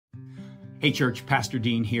Hey church, Pastor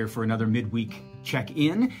Deane here for another midweek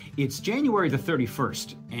check-in. It's January the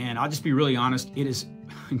 31st, and I'll just be really honest, it is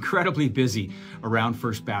incredibly busy around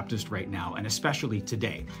First Baptist right now, and especially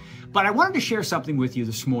today. But I wanted to share something with you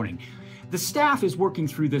this morning. The staff is working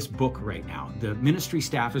through this book right now. The ministry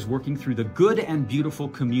staff is working through The Good and Beautiful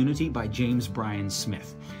Community by James Bryan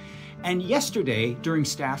Smith. And yesterday, during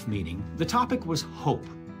staff meeting, the topic was hope.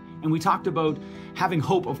 And we talked about having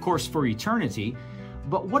hope, of course, for eternity,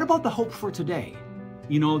 but what about the hope for today?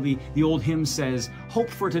 You know, the old hymn says, hope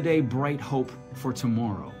for today, bright hope for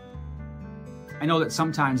tomorrow. I know that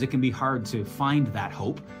sometimes it can be hard to find that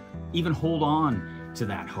hope, even hold on to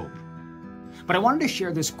that hope. But I wanted to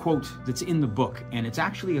share this quote that's in the book, and it's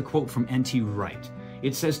actually a quote from N.T. Wright.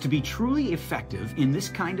 It says, to be truly effective in this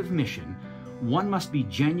kind of mission, one must be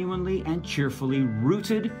genuinely and cheerfully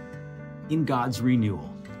rooted in God's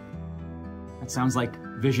renewal. That sounds like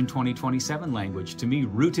Vision 2027 language to me,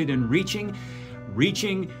 rooted and reaching,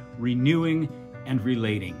 renewing, and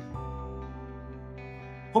relating.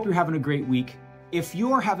 Hope you're having a great week. If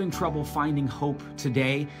you're having trouble finding hope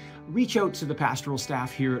today, reach out to the pastoral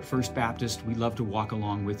staff here at First Baptist. We'd love to walk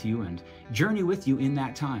along with you and journey with you in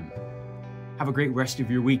that time. Have a great rest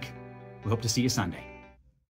of your week. We hope to see you Sunday.